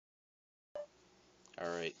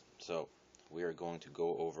Alright, so we are going to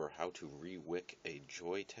go over how to rewick a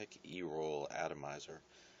Joytech Eroll atomizer.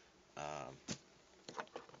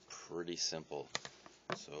 Pretty simple.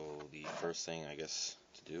 So the first thing I guess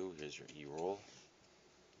to do, here's your Eroll.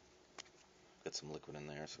 Got some liquid in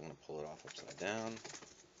there, so I'm going to pull it off upside down.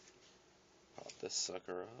 Pop this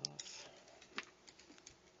sucker off.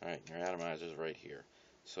 Alright, your atomizer is right here.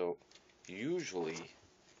 So usually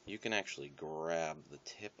you can actually grab the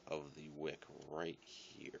tip of the wick right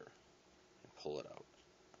here and pull it out.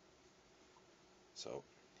 So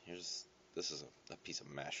this is a piece of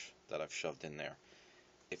mesh that I've shoved in there.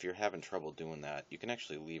 If you're having trouble doing that, you can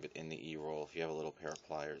actually leave it in the Eroll if you have a little pair of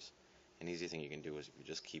pliers. An easy thing you can do is if you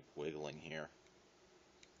just keep wiggling here.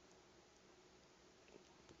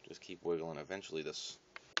 Just keep wiggling, eventually this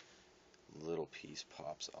little piece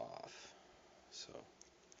pops off. So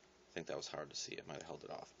I think that was hard to see, it might have held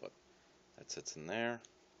it off, but that sits in there.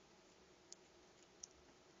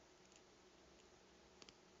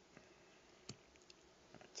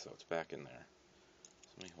 Alright, so it's back in there.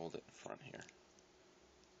 So let me hold it in front here.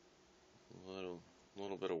 A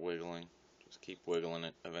little bit of wiggling. Just keep wiggling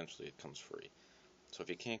it. Eventually it comes free. So if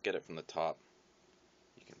you can't get it from the top,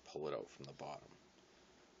 you can pull it out from the bottom.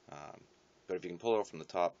 But if you can pull it out from the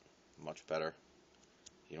top, much better.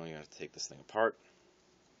 You don't even have to take this thing apart.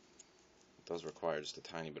 It does require just a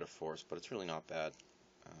tiny bit of force, but it's really not bad.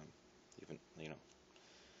 Even,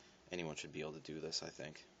 anyone should be able to do this, I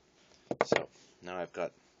think. So now I've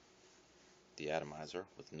got the atomizer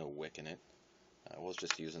with no wick in it. I was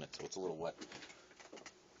just using it, so it's a little wet.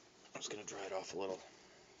 I'm just going to dry it off a little,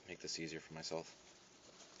 make this easier for myself.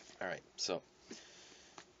 Alright, so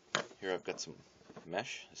here I've got some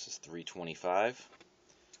mesh. This is 325.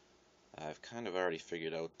 I've kind of already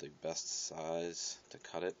figured out the best size to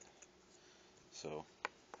cut it. So I'm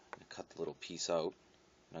going to cut the little piece out,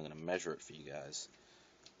 and I'm going to measure it for you guys.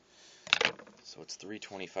 So it's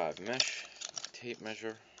 325 mesh, tape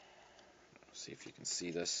measure. See if you can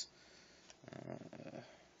see this.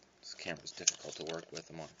 This camera's difficult to work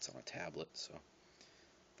with. It's on a tablet, so.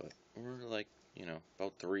 But we're like,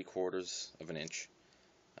 about 3/4 of an inch.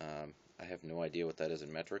 I have no idea what that is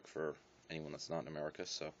in metric for anyone that's not in America,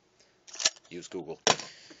 so use Google.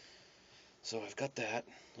 So I've got that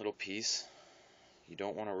little piece. You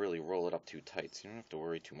don't want to really roll it up too tight, so you don't have to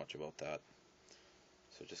worry too much about that.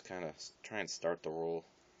 So just kind of try and start the roll.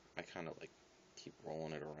 I kind of like keep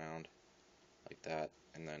rolling it around like that,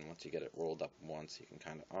 and then once you get it rolled up once, you can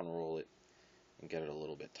kind of unroll it and get it a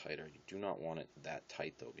little bit tighter. You do not want it that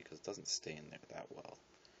tight though, because it doesn't stay in there that well.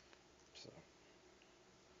 So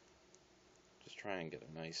just try and get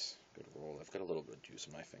a nice good roll. I've got a little bit of juice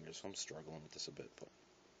in my fingers, so I'm struggling with this a bit, but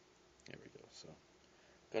there we go. So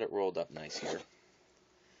got it rolled up nice here.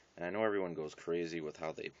 And I know everyone goes crazy with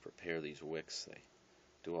how they prepare these wicks. They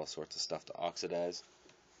do all sorts of stuff to oxidize.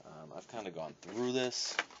 I've kind of gone through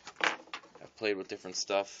this. I've played with different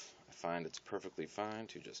stuff. I find it's perfectly fine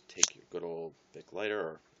to just take your good old Bic lighter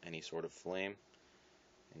or any sort of flame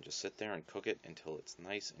and just sit there and cook it until it's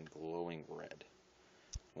nice and glowing red.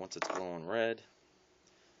 Once it's glowing red,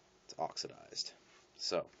 it's oxidized.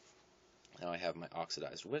 So now I have my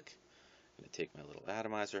oxidized wick. I'm going to take my little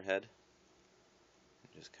atomizer head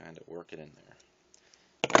and just kind of work it in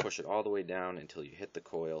there. Push it all the way down until you hit the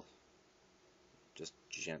coil, just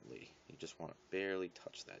gently. You just want to barely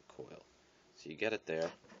touch that coil. So you get it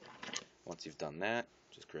there. Once you've done that,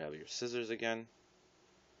 just grab your scissors again,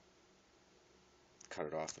 cut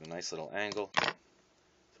it off at a nice little angle, so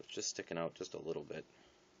it's just sticking out just a little bit.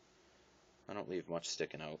 I don't leave much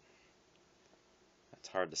sticking out. That's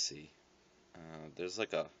hard to see. There's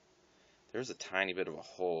a tiny bit of a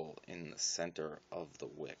hole in the center of the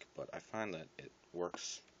wick, but I find that it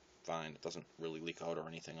works fine. It doesn't really leak out or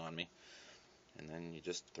anything on me. And then you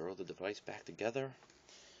just throw the device back together.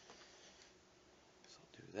 So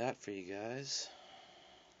I'll do that for you guys.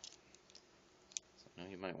 So now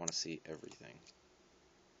you might want to see everything.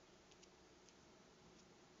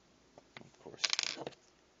 Of course,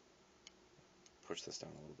 push this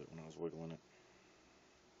down a little bit when I was wiggling it.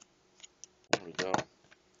 There we go.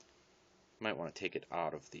 You might want to take it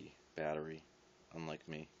out of the battery, unlike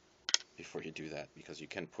me, before you do that, because you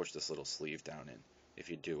can push this little sleeve down in. If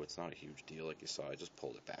you do, it's not a huge deal. Like you saw, I just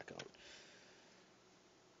pulled it back out.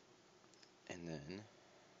 And then,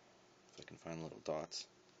 if I can find little dots,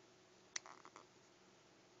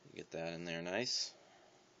 you get that in there nice.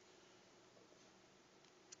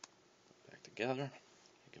 Back together.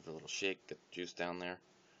 Give it a little shake, get the juice down there.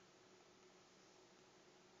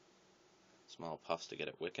 Small puffs to get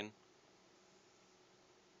it wicking.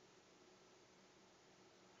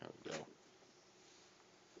 There we go.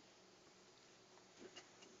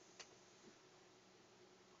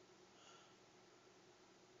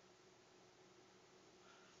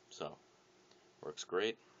 So, works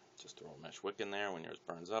great. Just throw a mesh wick in there when yours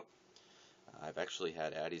burns up. I've actually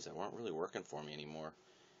had addies that weren't really working for me anymore,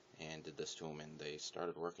 and did this to them, and they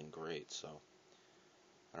started working great. So,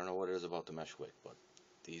 I don't know what it is about the mesh wick, but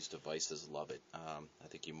these devices love it. I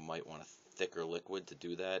think you might want a thicker liquid to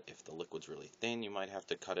do that. If the liquid's really thin, you might have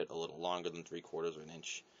to cut it a little longer than 3/4 of an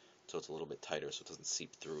inch, so it's a little bit tighter so it doesn't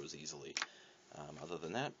seep through as easily. Other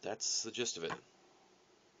than that, that's the gist of it.